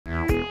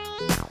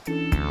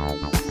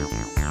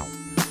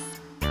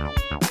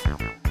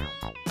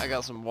I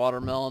got some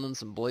watermelon and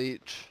some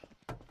bleach.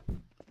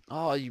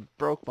 Oh, you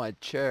broke my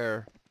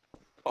chair.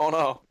 Oh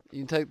no.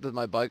 You can take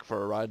my bike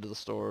for a ride to the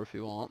store if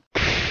you want.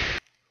 I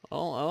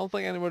don't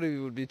think anybody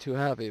would be too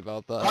happy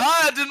about that.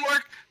 Ah, it didn't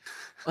work!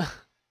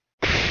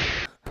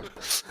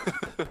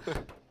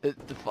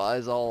 It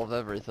defies all of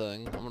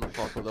everything. I'm gonna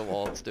fuck with it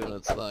while it's doing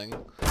its thing.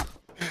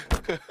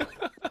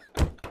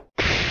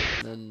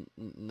 And then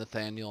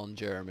Nathaniel and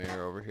Jeremy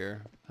are over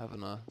here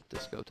having a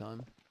disco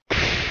time.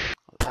 Oh,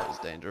 that was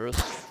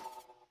dangerous.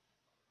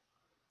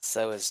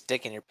 So is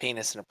sticking your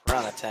penis in a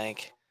piranha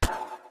tank.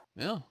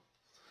 Yeah.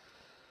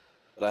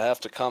 But I have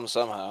to come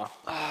somehow.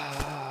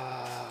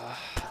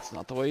 It's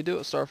not the way you do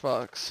it, Star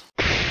Fox.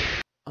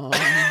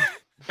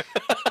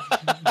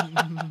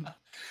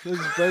 This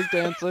is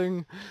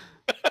breakdancing.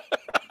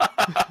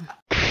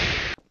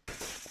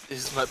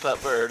 He's my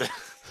pet bird.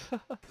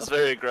 It's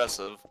very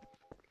aggressive.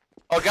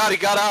 Oh god, he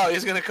got out.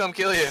 He's gonna come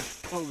kill you.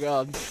 Oh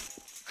god.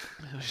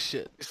 Oh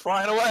shit. He's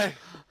flying away.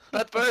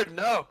 Pet bird,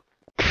 no.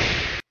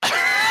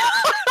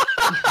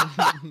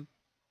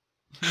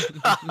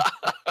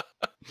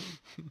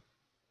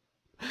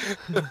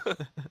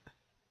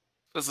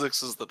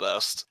 Physics is the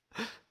best.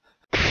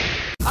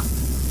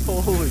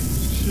 Holy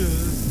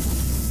shit.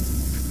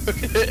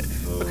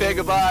 Okay,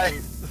 goodbye.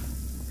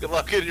 Good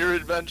luck in your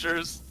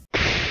adventures.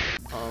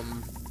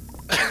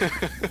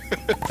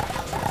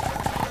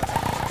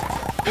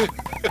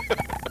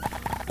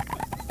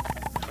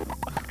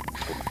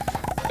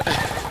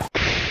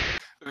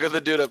 Look at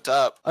the dude up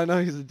top. I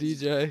know he's a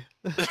DJ.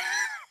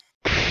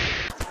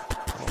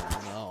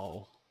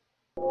 Oh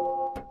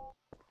no.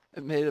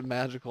 It made a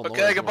magical noise.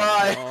 Okay,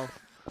 goodbye.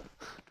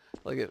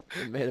 Like it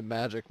made a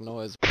magic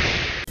noise.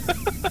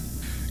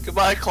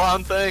 Goodbye,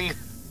 clown thing.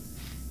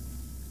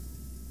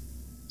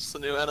 It's the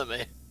new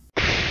enemy.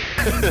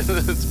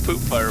 It's poop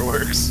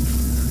fireworks.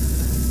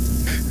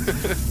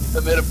 I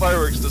made a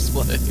fireworks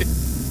display.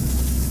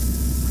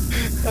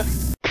 I'm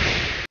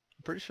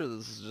pretty sure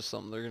this is just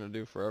something they're gonna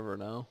do forever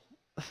now.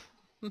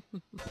 I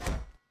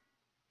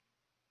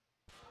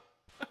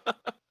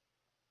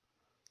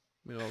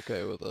mean,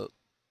 okay with it.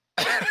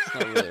 It's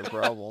not really a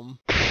problem.